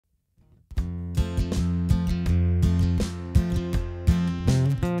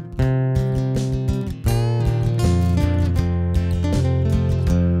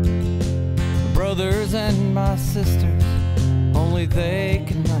brothers and my sisters, only they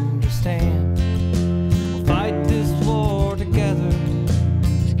can understand. We'll fight this war together,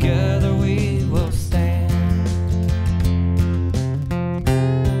 together we will stand.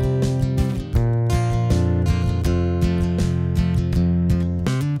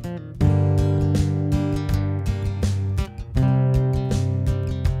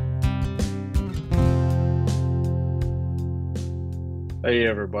 Hey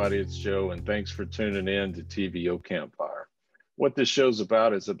everybody, it's Joe, and thanks for tuning in to TVO Campfire. What this show's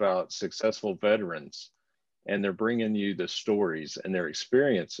about is about successful veterans, and they're bringing you the stories and their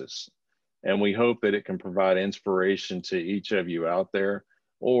experiences. And we hope that it can provide inspiration to each of you out there,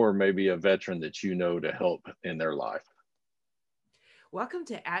 or maybe a veteran that you know to help in their life. Welcome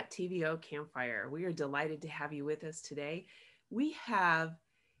to at TVO Campfire. We are delighted to have you with us today. We have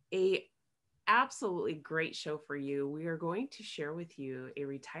a absolutely great show for you. We are going to share with you a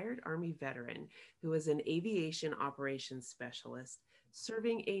retired Army veteran who is an aviation operations specialist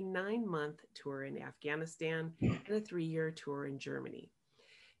serving a 9-month tour in Afghanistan and a 3-year tour in Germany.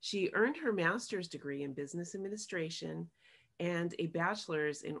 She earned her master's degree in business administration and a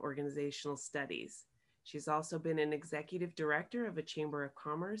bachelor's in organizational studies. She's also been an executive director of a Chamber of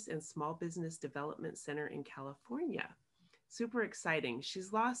Commerce and Small Business Development Center in California. Super exciting.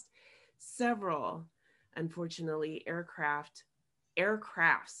 She's lost several, unfortunately, aircrafts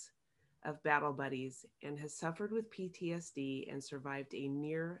of battle buddies and has suffered with PTSD and survived a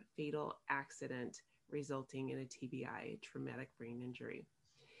near fatal accident resulting in a TBI, traumatic brain injury.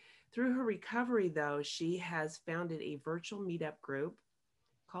 Through her recovery, though, she has founded a virtual meetup group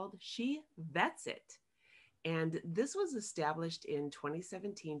called She Vets It. And this was established in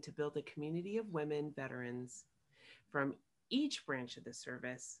 2017 to build a community of women veterans from each branch of the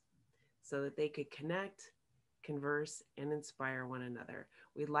service so that they could connect, converse, and inspire one another.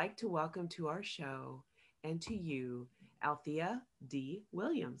 We'd like to welcome to our show and to you, Althea D.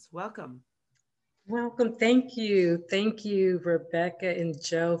 Williams. Welcome. Welcome. Thank you. Thank you, Rebecca and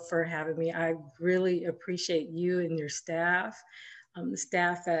Joe, for having me. I really appreciate you and your staff, the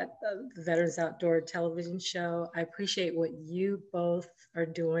staff at the Veterans Outdoor Television Show. I appreciate what you both are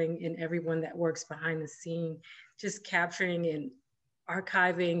doing and everyone that works behind the scene, just capturing and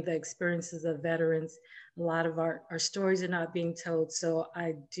archiving the experiences of veterans. A lot of our stories are not being told. So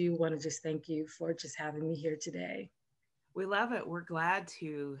I do want to just thank you for just having me here today. We love it. We're glad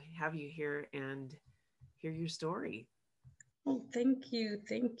to have you here and hear your story. Oh, thank you.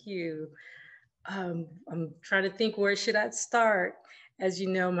 Thank you. I'm trying to think, where should I start? As you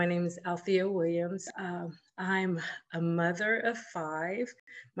know, my name is Althea Williams. I'm a mother of 5.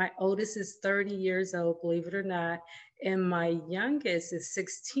 My oldest is 30 years old, believe it or not, and my youngest is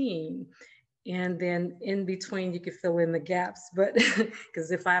 16. And then in between, you can fill in the gaps, but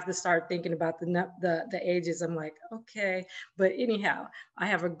because if I have to start thinking about the ages, I'm like, okay. But anyhow, I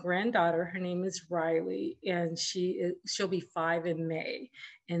have a granddaughter. Her name is Riley, and she'll be 5 in May,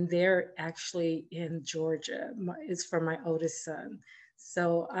 and they're actually in Georgia. It's for my oldest son.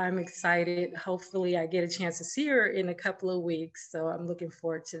 So I'm excited. Hopefully, I get a chance to see her in a couple of weeks. So I'm looking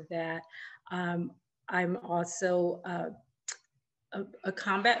forward to that. I'm also a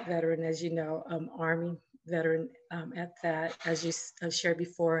combat veteran, as you know, Army veteran at that. As you shared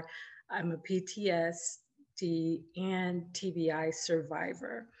before, I'm a PTSD and TBI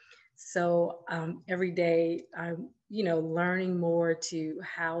survivor. So every day I'm, learning more to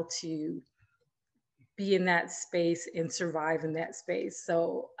how to be in that space and survive in that space.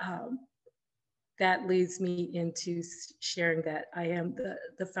 So that leads me into sharing that I am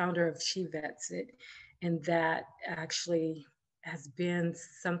the founder of She Vets It, and that actually has been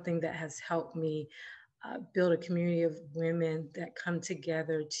something that has helped me build a community of women that come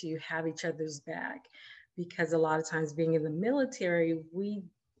together to have each other's back. Because a lot of times being in the military, we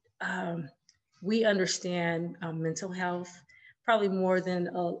understand mental health probably more than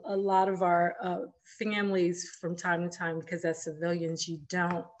a lot of our families from time to time, because as civilians, you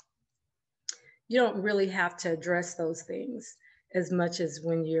don't really have to address those things as much as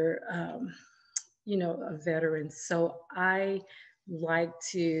when you're a veteran. So I like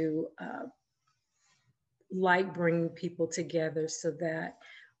to bring people together so that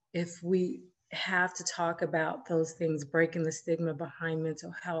if we have to talk about those things, breaking the stigma behind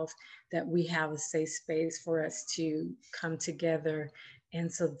mental health, that we have a safe space for us to come together. And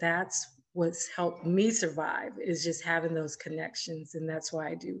so that's what's helped me survive, is just having those connections. And that's why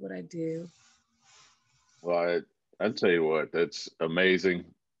I do what I do. Well, I'd tell you what, that's amazing.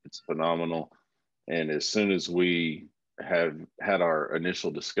 It's phenomenal. And as soon as we had our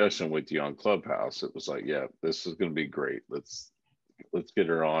initial discussion with you on Clubhouse, it was like, yeah, this is going to be great. Let's get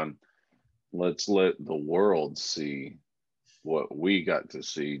her on. let's let the world see what we got to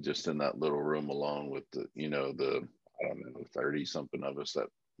see just in that little room alone with the, I don't know, 30 something of us that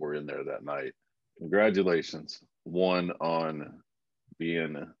were in there that night. Congratulations. One, on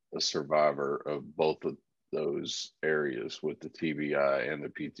being a survivor of both of those areas with the TBI and the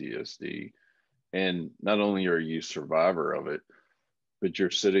PTSD. And not only are you a survivor of it, but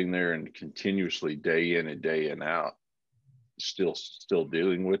you're sitting there and continuously day in and day in out, still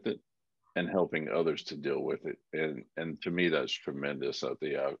dealing with it and helping others to deal with it. And to me, that's tremendous.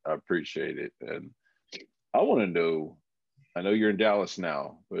 I appreciate it. And I want to know, I know you're in Dallas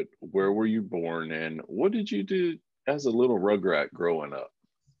now, but where were you born and what did you do as a little rugrat growing up?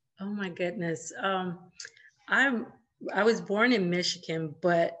 Oh my goodness. I'm I was born in Michigan,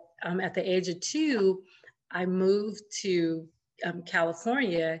 but at the age of 2, I moved to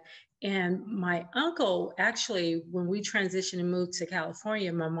California. And my uncle, actually, when we transitioned and moved to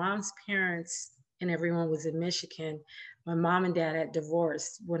California, my mom's parents and everyone was in Michigan. My mom and dad had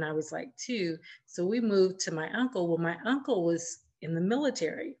divorced when I was like 2. So we moved to my uncle. Well, my uncle was in the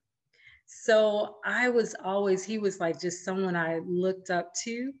military. So I was always, he was like just someone I looked up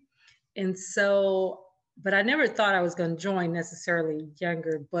to. And so, but I never thought I was going to join necessarily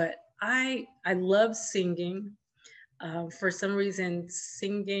younger, but I love singing. For some reason,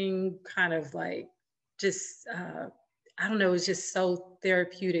 singing kind of like just, I don't know, it was just so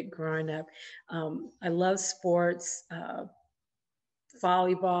therapeutic growing up. I love sports,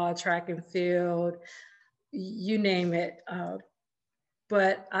 volleyball, track and field, you name it.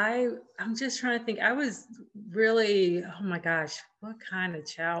 But I'm just trying to think. I was really, oh my gosh, what kind of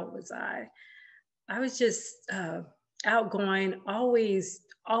child was I? I was just outgoing,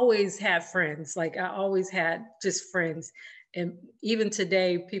 always had friends. Like I always had just friends. And even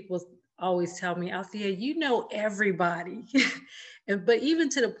today, people always tell me, Althea, you know everybody. But even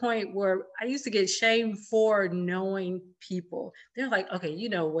to the point where I used to get shamed for knowing people. They're like, okay, you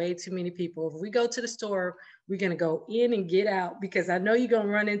know way too many people. If we go to the store, we're gonna go in and get out because I know you're gonna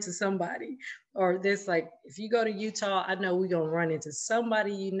run into somebody. Or this like, if you go to Utah, I know we're gonna run into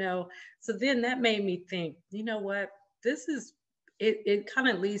somebody you know. So then that made me think, you know what? This is it kind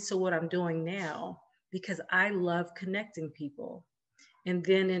of leads to what I'm doing now because I love connecting people. And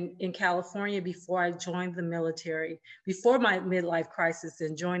then in California, before I joined the military, before my midlife crisis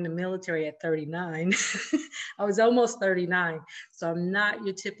and joined the military at 39, I was almost 39. So I'm not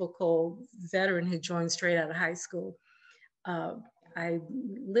your typical veteran who joined straight out of high school. Uh, I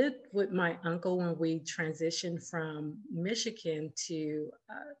lived with my uncle when we transitioned from Michigan to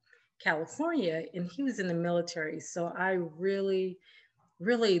California, and he was in the military. So I really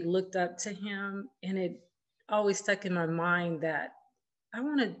looked up to him, and it always stuck in my mind that I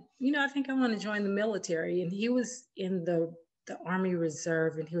want to, I think I want to join the military. And he was in the Army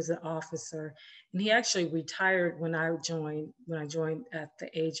Reserve, and he was an officer. And he actually retired when I joined. When I joined at the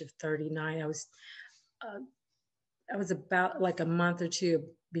age of 39, uh, I was about like a month or two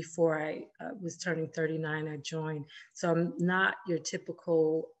before I was turning 39. I joined. So I'm not your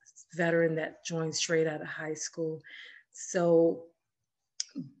typical veteran that joined straight out of high school. So,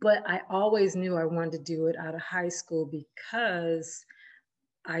 but I always knew I wanted to do it out of high school because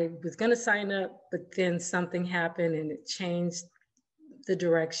I was going to sign up, but then something happened and it changed the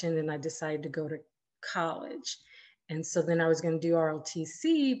direction, and I decided to go to college. And so then I was going to do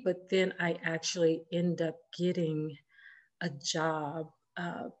ROTC, but then I actually end up getting a job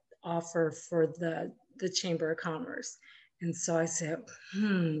offer for the Chamber of Commerce. And so I said,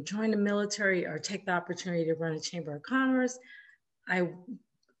 join the military or take the opportunity to run a Chamber of Commerce. I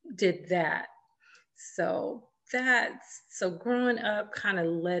did that. So growing up kind of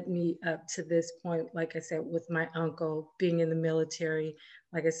led me up to this point, like I said, with my uncle being in the military.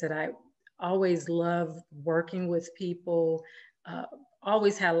 Like I said, I always loved working with people, uh,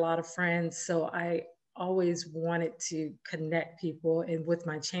 always had a lot of friends. So I always wanted to connect people. And with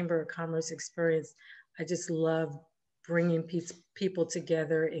my Chamber of Commerce experience, I just love bringing people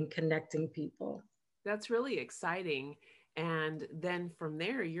together and connecting people. That's really exciting. And then from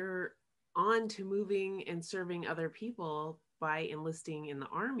there, you're on to moving and serving other people by enlisting in the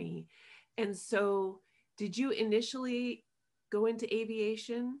Army. And so, did you initially go into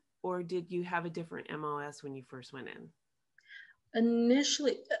aviation or did you have a different MOS when you first went in?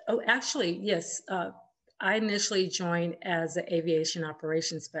 Initially, oh, actually, yes. I initially joined as an aviation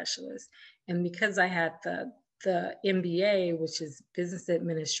operations specialist. And because I had the MBA, which is business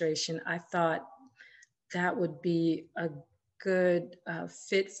administration, I thought that would be a good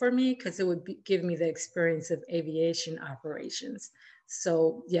fit for me because it would give me the experience of aviation operations.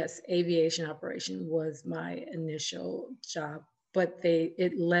 So yes, aviation operation was my initial job but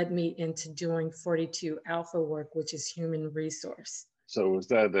it led me into doing 42 Alpha work, which is human resource. So was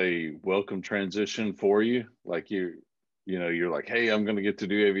that a welcome transition for you? Like you're like, hey, I'm going to get to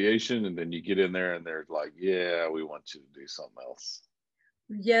do aviation. And then you get in there and they're like, yeah, we want you to do something else.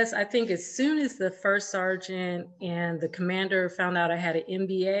 Yes, I think as soon as the first sergeant and the commander found out I had an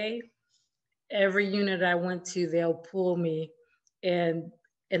MBA, every unit I went to, they'll pull me, and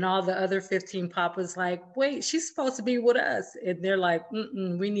all the other 15 papas like, wait, she's supposed to be with us. And they're like,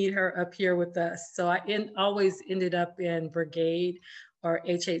 we need her up here with us. So I always ended up in brigade or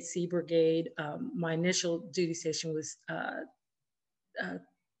HHC brigade. My initial duty station was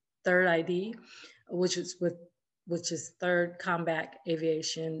 3rd ID, which is 3rd Combat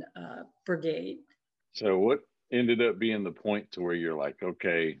Aviation Brigade. So what ended up being the point to where you're like,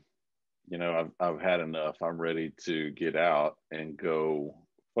 okay, I've had enough. I'm ready to get out and go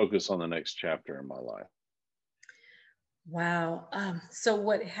focus on the next chapter in my life? Wow. So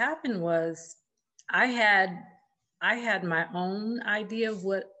what happened was I had my own idea of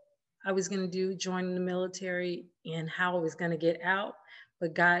what I was going to do, joining the military and how I was going to get out,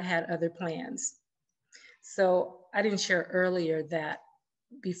 but God had other plans. So I didn't share earlier that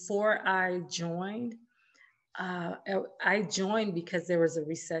before I joined because there was a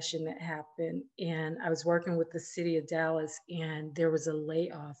recession that happened, and I was working with the city of Dallas, and there was a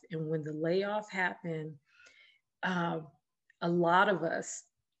layoff. And when the layoff happened, a lot of us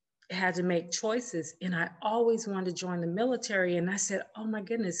had to make choices, and I always wanted to join the military. And I said, oh my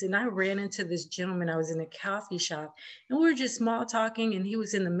goodness. And I ran into this gentleman. I was in a coffee shop, and we were just small talking, and he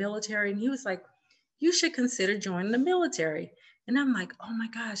was in the military, and he was like, you should consider joining the military. And I'm like, oh my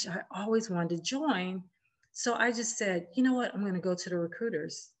gosh, I always wanted to join. So I just said, you know what, I'm going to go to the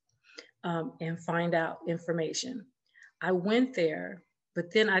recruiters and find out information. I went there,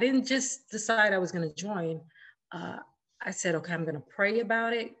 but then I didn't just decide I was going to join. I said, okay, I'm going to pray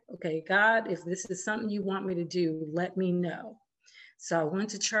about it. Okay, God, if this is something you want me to do, let me know. So I went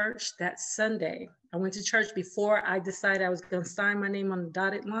to church that Sunday. I went to church before I decided I was going to sign my name on the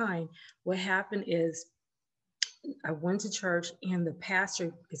dotted line. What happened is I went to church, and the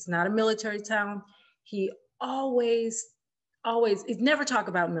pastor, it's not a military town. He always, it never talk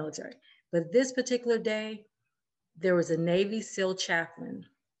about military. But this particular day, there was a Navy SEAL chaplain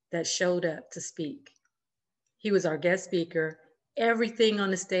that showed up to speak. He was our guest speaker. Everything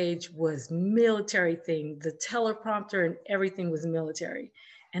on the stage was military thing. The teleprompter and everything was military.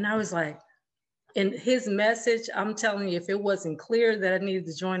 And I was like, in his message, I'm telling you, if it wasn't clear that I needed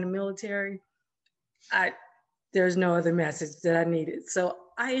to join the military, there's no other message that I needed. So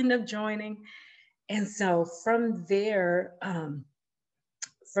I ended up joining. And so from there,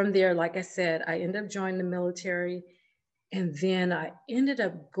 like I said, I ended up joining the military. And then I ended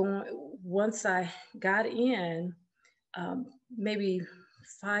up going, once I got in, maybe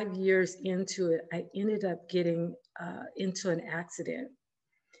 5 years into it, I ended up getting into an accident.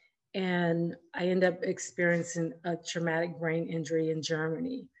 And I ended up experiencing a traumatic brain injury in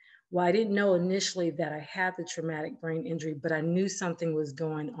Germany. Well, I didn't know initially that I had the traumatic brain injury, but I knew something was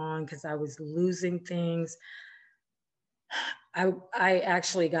going on because I was losing things. I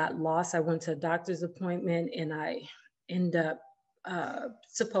actually got lost. I went to a doctor's appointment, and I ended up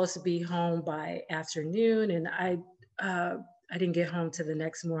supposed to be home by afternoon, and I didn't get home till the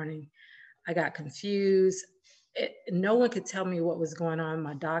next morning. I got confused. No one could tell me what was going on.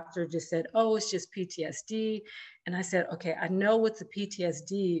 My doctor just said, oh, it's just PTSD. And I said, okay, I know what the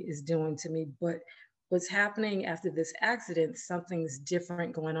PTSD is doing to me, but what's happening after this accident, something's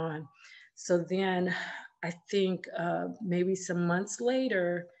different going on. So then I think maybe some months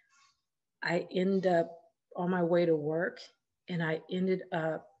later, I end up on my way to work, and I ended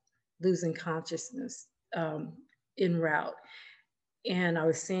up losing consciousness en route. And I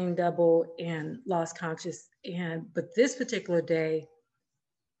was seeing double and lost conscious. But this particular day,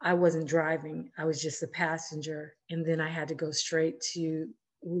 I wasn't driving. I was just a passenger. And then I had to go straight to,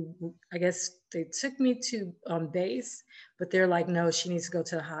 I guess they took me to base, but they're like, no, she needs to go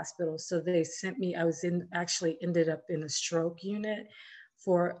to the hospital. So they sent me, actually ended up in a stroke unit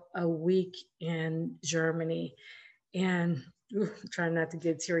for a week in Germany. And trying not to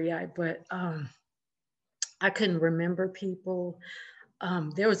get teary-eyed, but I couldn't remember people.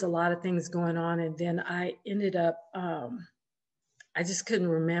 There was a lot of things going on. And then I ended up, I just couldn't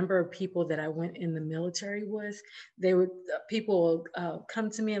remember people that I went in the military with. People would come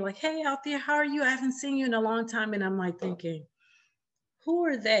to me and like, hey, Althea, how are you? I haven't seen you in a long time. And I'm like thinking, who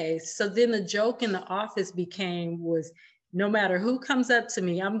are they? So then the joke in the office was, no matter who comes up to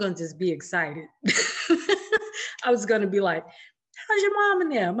me, I'm going to just be excited. I was going to be like, how's your mom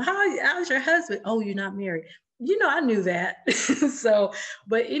and them? How's your husband? Oh, you're not married. I knew that. So,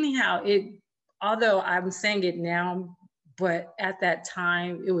 but anyhow, although I'm saying it now, but at that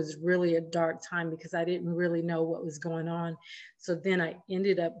time, it was really a dark time because I didn't really know what was going on. So then I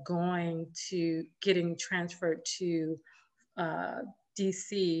ended up getting transferred to uh,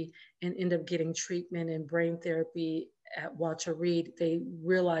 DC and end up getting treatment and brain therapy at Walter Reed. They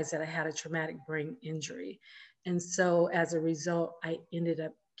realized that I had a traumatic brain injury. And so as a result, I ended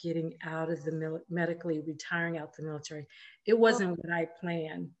up getting out of the medically retiring out the military. It Well, wasn't what I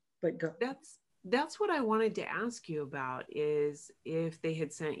planned, but go. that's what I wanted to ask you about, is if they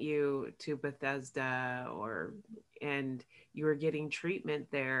had sent you to Bethesda, and you were getting treatment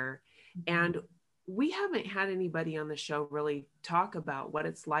there. And we haven't had anybody on the show really talk about what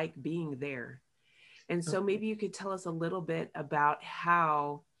it's like being there. And so maybe you could tell us a little bit about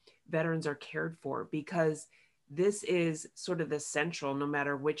how veterans are cared for, because this is sort of the central, no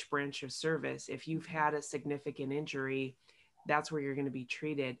matter which branch of service. If you've had a significant injury, that's where you're going to be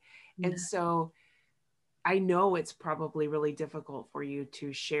treated. Yeah. And so I know it's probably really difficult for you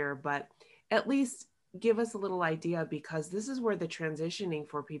to share, but at least give us a little idea, because this is where the transitioning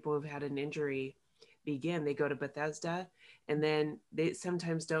for people who've had an injury begin. They go to Bethesda, and then they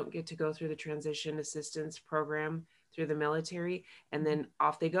sometimes don't get to go through the transition assistance program through the military, and then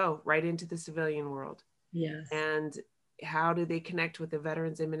off they go right into the civilian world. Yes. And how do they connect with the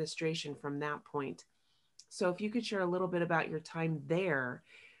Veterans Administration from that point? So if you could share a little bit about your time there,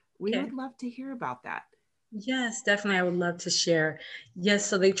 we Okay. would love to hear about that. Yes, definitely. I would love to share. Yes,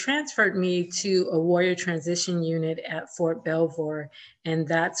 so they transferred me to a warrior transition unit at Fort Belvoir, and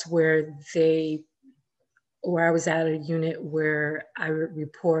that's where I was at a unit where I would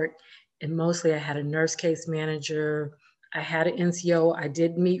report, and mostly I had a nurse case manager, I had an NCO, I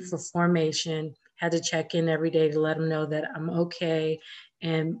did meet for formation, had to check in every day to let them know that I'm okay,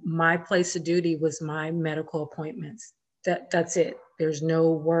 and my place of duty was my medical appointments. That's it. There's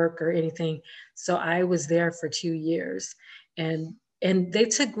no work or anything. So I was there for 2 years, and they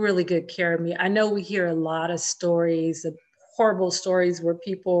took really good care of me. I know we hear a lot of stories, of horrible stories where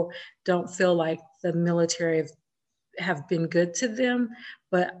people don't feel like the military have been good to them,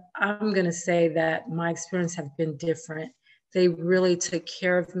 but I'm going to say that my experience have been different. They really took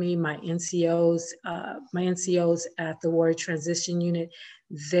care of me. My NCOs at the Warrior Transition Unit,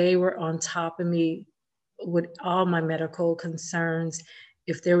 they were on top of me with all my medical concerns.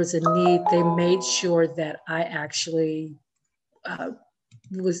 If there was a need, they made sure that I actually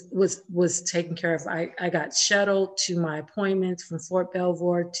was taken care of. I got shuttled to my appointments from Fort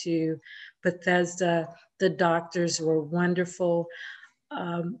Belvoir to Bethesda. The doctors were wonderful.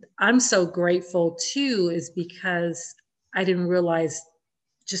 I'm so grateful too, is because I didn't realize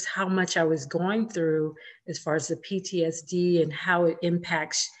just how much I was going through as far as the PTSD and how it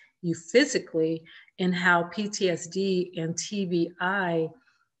impacts you physically, and how PTSD and TBI,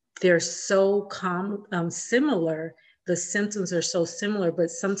 they're so similar. The symptoms are so similar, but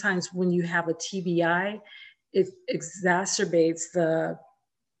sometimes when you have a TBI, it exacerbates the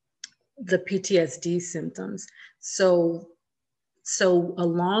PTSD symptoms. So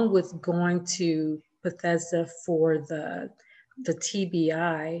along with going to Bethesda for the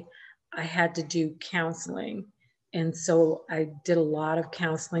TBI, I had to do counseling. And so I did a lot of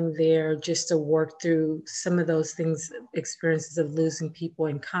counseling there just to work through some of those things, experiences of losing people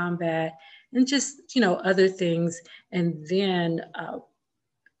in combat and just, other things. And then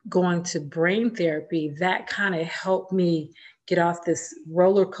going to brain therapy, that kind of helped me get off this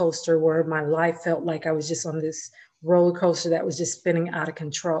roller coaster where my life felt like I was just on this roller coaster that was just spinning out of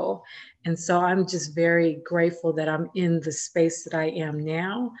control. And so I'm just very grateful that I'm in the space that I am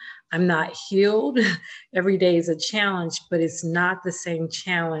now. I'm not healed. Every day is a challenge, but it's not the same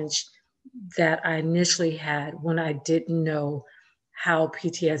challenge that I initially had when I didn't know how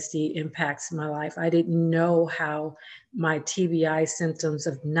PTSD impacts my life. I didn't know how my TBI symptoms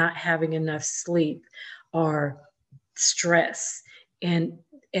of not having enough sleep or stress. And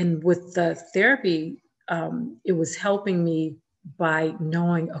with the therapy, it was helping me by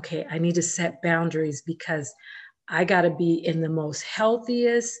knowing, okay, I need to set boundaries because I got to be in the most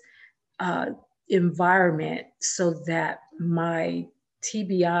healthiest environment so that my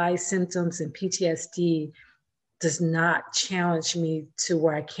TBI symptoms and PTSD does not challenge me to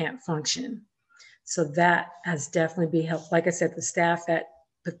where I can't function. So that has definitely been helpful. Like I said, the staff at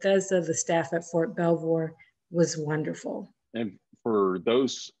Bethesda, the staff at Fort Belvoir was wonderful. And for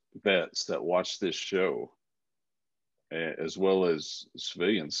those vets that watch this show, as well as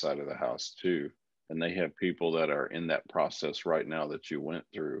civilian side of the house too, and they have people that are in that process right now that you went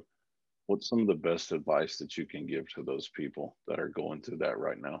through, what's some of the best advice that you can give to those people that are going through that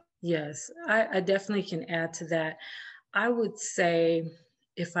right now? Yes, I definitely can add to that. I would say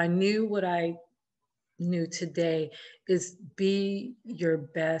if I knew what I knew today, is be your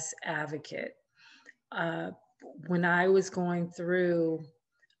best advocate. Uh, when I was going through,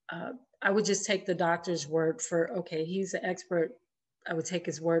 uh, I would just take the doctor's word for, okay, he's an expert. I would take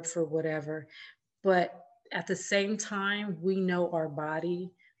his word for whatever. But at the same time, we know our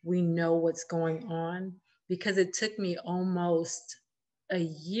body, we know what's going on, because it took me almost a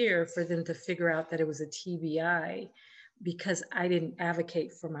year for them to figure out that it was a TBI, because I didn't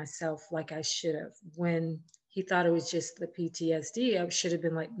advocate for myself like I should have. When he thought it was just the PTSD, I should have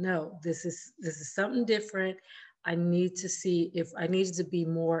been like, no, this is something different. I need to see if I needed to be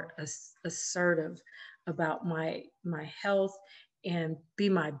more assertive about my health and be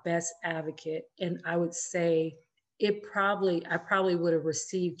my best advocate. And I would say I probably would have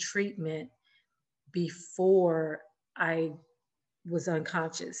received treatment before I was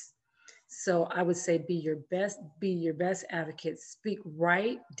unconscious. So I would say be your best advocate. Speak,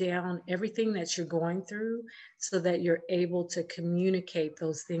 write down everything that you're going through so that you're able to communicate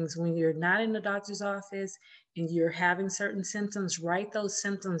those things when you're not in the doctor's office and you're having certain symptoms. Write those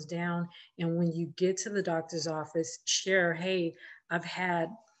symptoms down. And when you get to the doctor's office, share, hey, I've had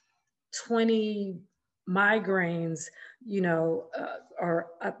 20 migraines,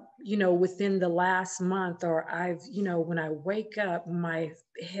 within the last month, or when I wake up, my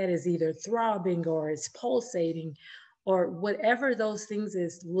head is either throbbing or it's pulsating, or whatever those things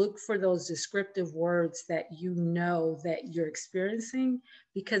is. Look for those descriptive words that that you're experiencing,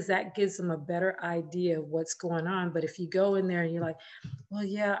 because that gives them a better idea of what's going on. But if you go in there and you're like, well,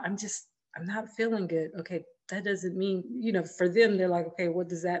 yeah, I'm not feeling good. Okay, that doesn't mean, for them, they're like, okay, what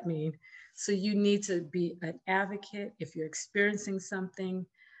does that mean? So you need to be an advocate. If you're experiencing something,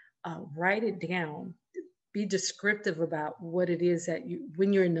 write it down. Be descriptive about what it is that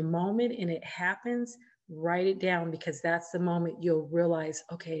when you're in the moment and it happens, write it down, because that's the moment you'll realize,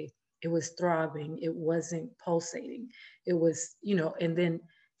 okay, it was throbbing, it wasn't pulsating, it was,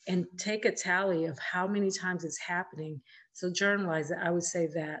 and take a tally of how many times it's happening. So journalize it. I would say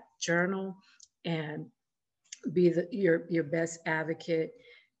that journal and be your best advocate.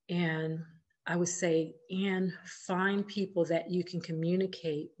 And I would say, and find people that you can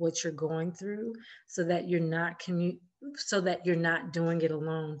communicate what you're going through, so that you're not doing it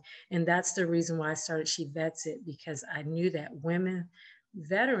alone. And that's the reason why I started She Vets It, because I knew that women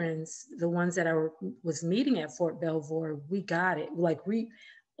veterans, the ones that was meeting at Fort Belvoir, we got it.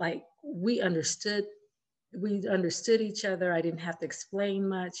 We understood each other. I didn't have to explain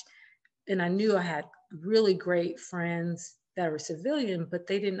much. And I knew I had really great friends that were civilian, but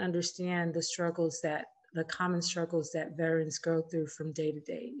they didn't understand the common struggles that veterans go through from day to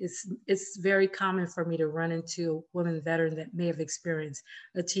day. It's very common for me to run into a woman veteran that may have experienced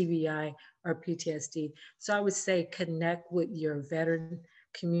a TBI or PTSD. So I would say connect with your veteran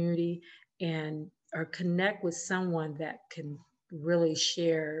community, or connect with someone that can really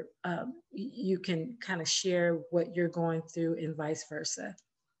share. You can kind of share what you're going through, and vice versa.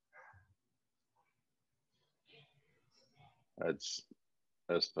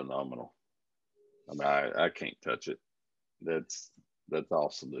 That's phenomenal. I mean, I can't touch it. That's that's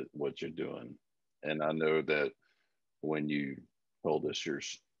awesome that what you're doing. And I know that when you told us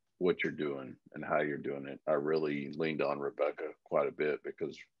what you're doing and how you're doing it, I really leaned on Rebecca quite a bit,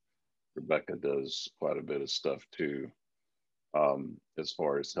 because Rebecca does quite a bit of stuff too, as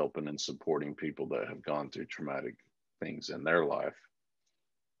far as helping and supporting people that have gone through traumatic things in their life,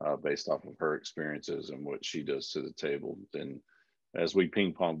 based off of her experiences and what she does to the table. And as we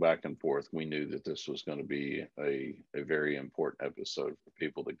ping pong back and forth, we knew that this was going to be a very important episode for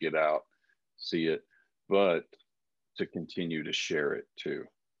people to get out, see it, but to continue to share it too,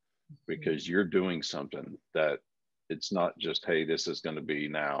 because you're doing something that it's not just, hey, this is going to be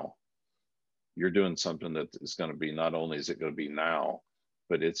now. You're doing something that is going to be, not only is it going to be now,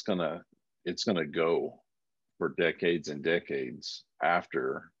 but it's going to go for decades and decades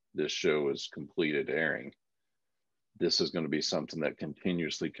after this show is completed airing. This is going to be something that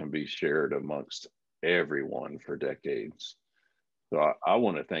continuously can be shared amongst everyone for decades. So I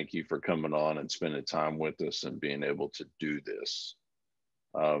want to thank you for coming on and spending time with us and being able to do this.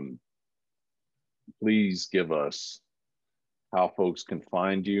 Um, please give us how folks can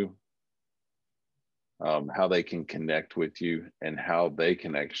find you, how they can connect with you, and how they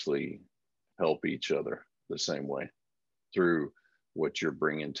can actually help each other the same way through what you're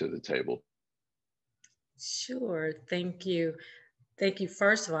bringing to the table. Sure, thank you. Thank you.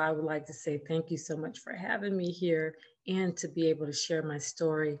 First of all, I would like to say thank you so much for having me here and to be able to share my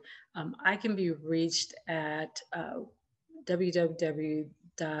story. I can be reached at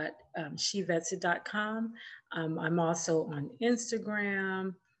www.shevets.com. I'm also on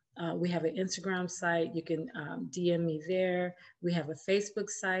Instagram. We have an Instagram site. You can DM me there. We have a Facebook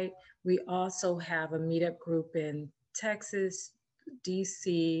site. We also have a meetup group in Texas,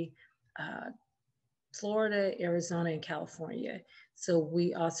 DC, Florida, Arizona, and California. So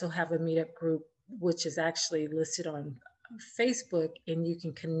we also have a meetup group, which is actually listed on Facebook, and you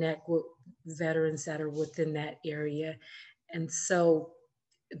can connect with veterans that are within that area. And so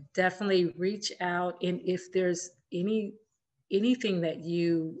definitely reach out. And if there's anything that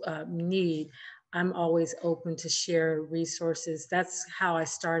you need, I'm always open to share resources. That's how I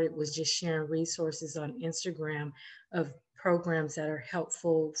started, was just sharing resources on Instagram of programs that are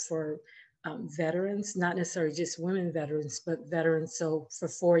helpful for veterans, not necessarily just women veterans, but veterans. So for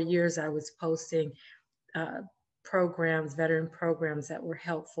 4 years, I was posting uh, programs, veteran programs that were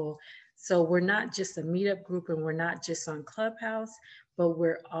helpful. So we're not just a meetup group, and we're not just on Clubhouse, but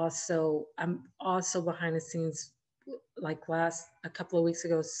I'm also behind the scenes. Like a couple of weeks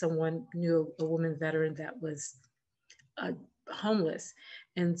ago, someone knew a woman veteran that was uh, homeless.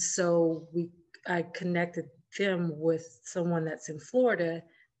 And so I connected them with someone that's in Florida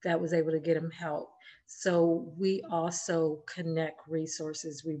that was able to get him help. So we also connect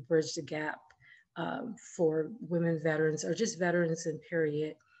resources. We bridge the gap for women veterans, or just veterans in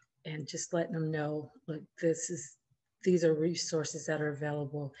period, and just letting them know, look, these are resources that are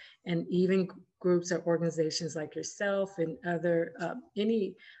available. And even groups or organizations like yourself and other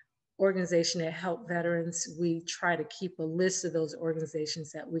any organization that help veterans, we try to keep a list of those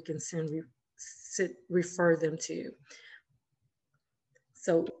organizations that we can refer them to.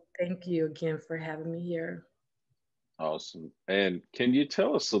 So thank you again for having me here. Awesome. And can you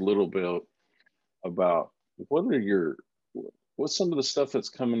tell us a little bit about what's some of the stuff that's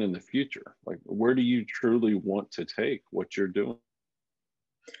coming in the future? Like, where do you truly want to take what you're doing?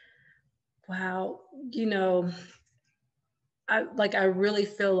 Wow, I really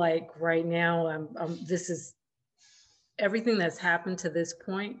feel like right now this is everything that's happened to this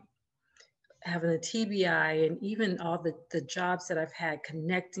point, having a TBI, and even all the jobs that I've had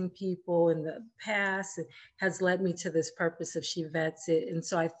connecting people in the past, it has led me to this purpose of She Vets It. And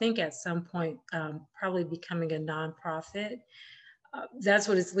so I think at some point, probably becoming a nonprofit, that's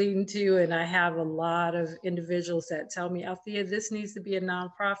what it's leading to. And I have a lot of individuals that tell me, Althea, this needs to be a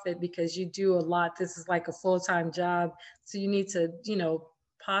nonprofit because you do a lot. This is like a full-time job. So you need to,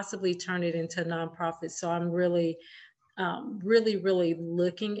 possibly turn it into a nonprofit. So I'm really really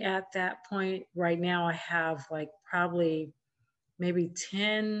looking at that point. Right now, I have like probably maybe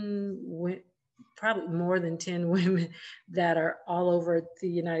 10, probably more than 10 women that are all over the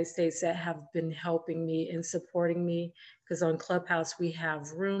United States that have been helping me and supporting me. Because on Clubhouse, we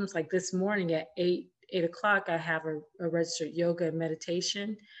have rooms like this morning at 8 o'clock, I have a registered yoga and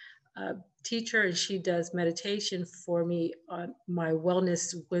meditation teacher, and she does meditation for me on my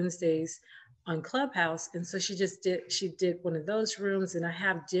Wellness Wednesdays on Clubhouse. And so she did one of those rooms, and I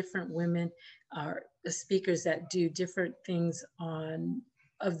have different women speakers that do different things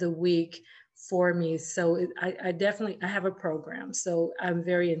of the week for me. So I definitely have a program. So I'm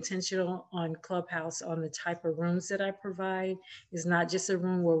very intentional on Clubhouse on the type of rooms that I provide. It's not just a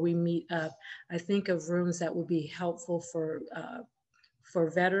room where we meet up. I think of rooms that would be helpful for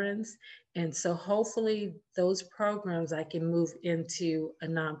veterans. And so hopefully those programs I can move into a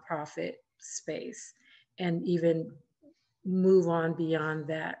nonprofit space and even move on beyond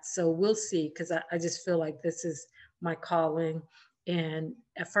that. So we'll see, because I just feel like this is my calling. And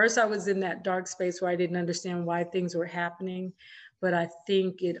at first I was in that dark space where I didn't understand why things were happening, but I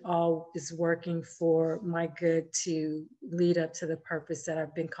think it all is working for my good to lead up to the purpose that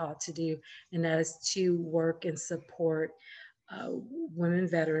I've been called to do, and that is to work and support women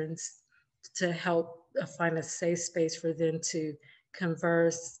veterans, to help find a safe space for them to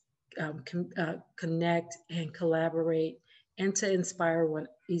converse, connect, and collaborate, and to inspire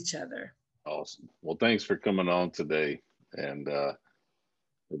each other. Awesome. Well, thanks for coming on today. And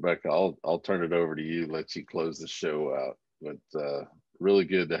Rebecca, I'll turn it over to you, let you close the show out. But really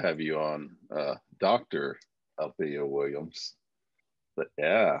good to have you on, Dr. Althea Williams. But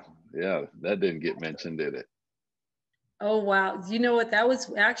yeah, that didn't get mentioned, did it? Oh, wow. You know what? That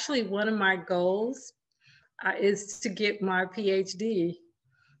was actually one of my goals, is to get my PhD.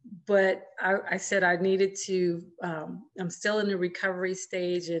 But I said I needed to, I'm still in the recovery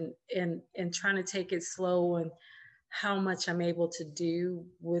stage and trying to take it slow, and how much I'm able to do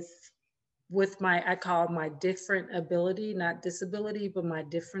with with I call my different ability, not disability, but my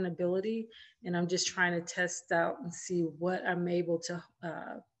different ability. And I'm just trying to test out and see what I'm able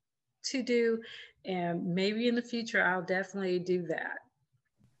to do. And maybe in the future, I'll definitely do that.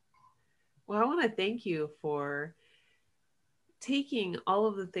 Well, I want to thank you for taking all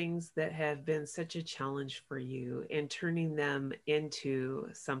of the things that have been such a challenge for you and turning them into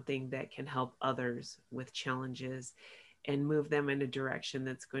something that can help others with challenges and move them in a direction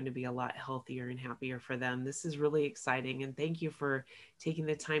that's going to be a lot healthier and happier for them. This is really exciting. And thank you for taking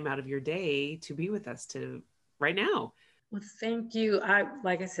the time out of your day to be with us right now. Well, thank you.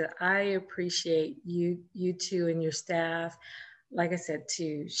 Like I said, I appreciate you two and your staff, like I said,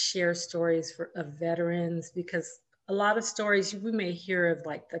 to share stories of veterans, because a lot of stories we may hear of,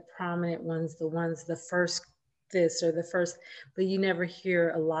 like the prominent ones, the first this or the first, but you never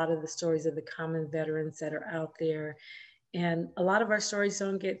hear a lot of the stories of the common veterans that are out there. And a lot of our stories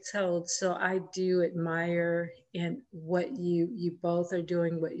don't get told. So I do admire in what you both are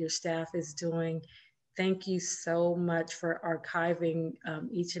doing, what your staff is doing. Thank you so much for archiving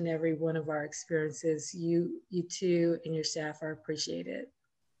each and every one of our experiences. You two and your staff are appreciated.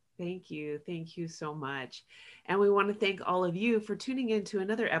 Thank you. Thank you so much. And we want to thank all of you for tuning in to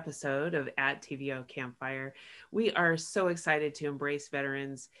another episode of At TVO Campfire. We are so excited to embrace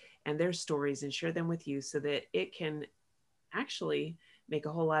veterans and their stories and share them with you so that it can actually make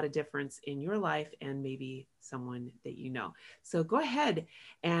a whole lot of difference in your life and maybe someone that you know. So go ahead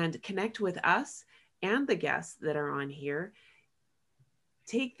and connect with us and the guests that are on here.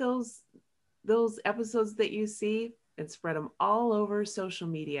 Take those episodes that you see and spread them all over social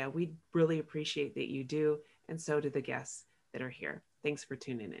media. We really appreciate that you do, and so do the guests that are here. Thanks for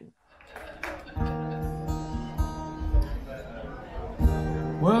tuning in.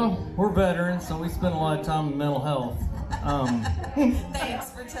 Well, we're veterans, so we spend a lot of time in mental health.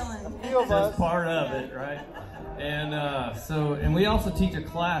 Thanks for telling me. That's part of it, right? And and we also teach a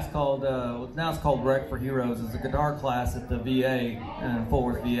class called, now it's called Rec for Heroes. It's a guitar class at the VA,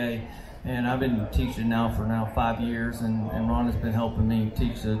 Fort Worth VA. And I've been teaching now for 5 years, and Ron has been helping me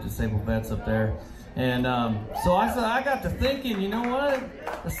teach the disabled vets up there. And so I got to thinking, you know what?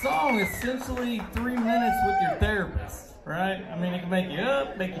 The song is essentially 3 minutes with your therapist, right? I mean, it can make you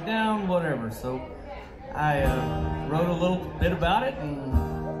up, make you down, whatever. So I wrote a little bit about it, and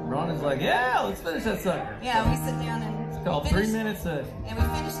Ron is like, yeah, let's finish that sucker. Yeah, we sit down and it's called 3 minutes session. And we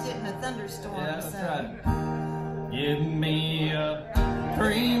finished it in a thunderstorm. Yeah, that's right. Give me a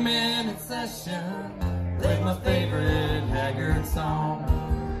 3-minute session with my favorite Haggard song.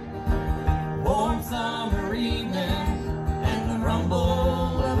 Warm summer evening and the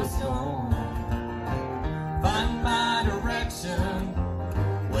rumble of a storm. Find my direction,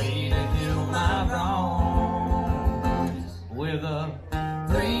 way to heal my wrongs. With a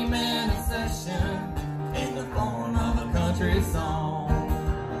 3-minute session in the form of a country song.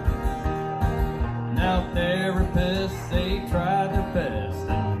 Now therapists, they tried their best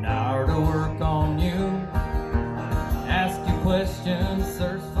an hour to work on you. Ask you questions,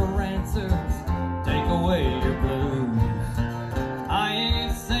 search for answers, take away your blues. I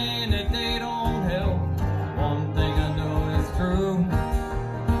ain't saying that they don't help, one thing I know is true.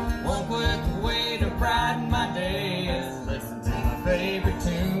 One quick way to brighten my day is listen to my favorite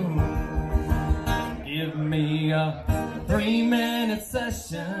tune. Give me a 3-minute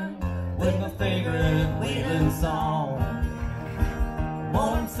session with my favorite wailing song.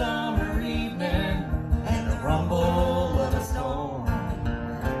 Warm summer evening and the rumble of a storm.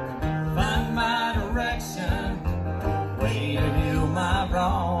 Find my direction, way to heal my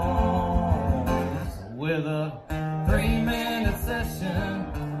wrongs. With a 3-minute session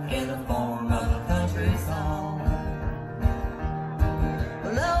in the form of a country song.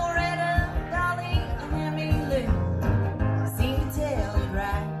 Loretta, Dolly, and Emily seem to tell you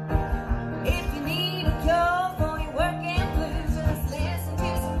right. If you need a cure for your working blues, just listen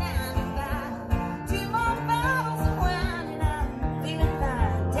to some 95. 2 more bottles of wine and I'm feeling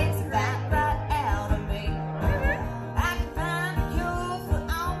fine. Takes a bite right out of me. I can find a cure for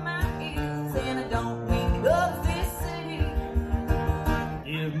all my ills, and I don't need to go to this city.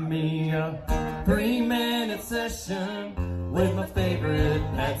 Give me a 3-minute session with my favorite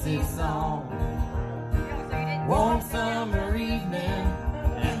Patsy song. Warm summer evening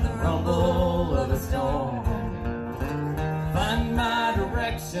and the rumble of a storm. Find my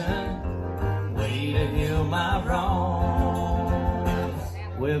direction, way to heal my wrongs.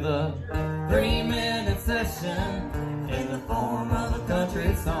 With a 3-minute session in the form of a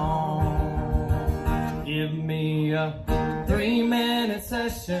country song. Give me a 3-minute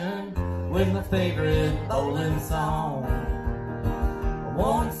session with my favorite bowling song.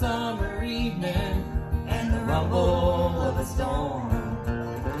 warm summer evening and the rumble of a storm.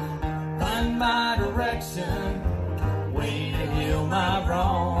 Find my direction, way to heal my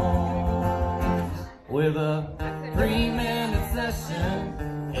wrongs. With a 3-minute session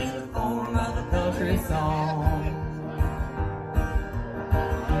in the form of a country song.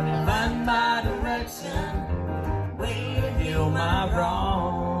 Find my direction, way to heal my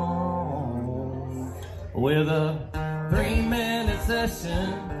wrongs. With a 3-minute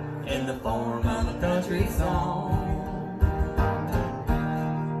session in the form of a country song.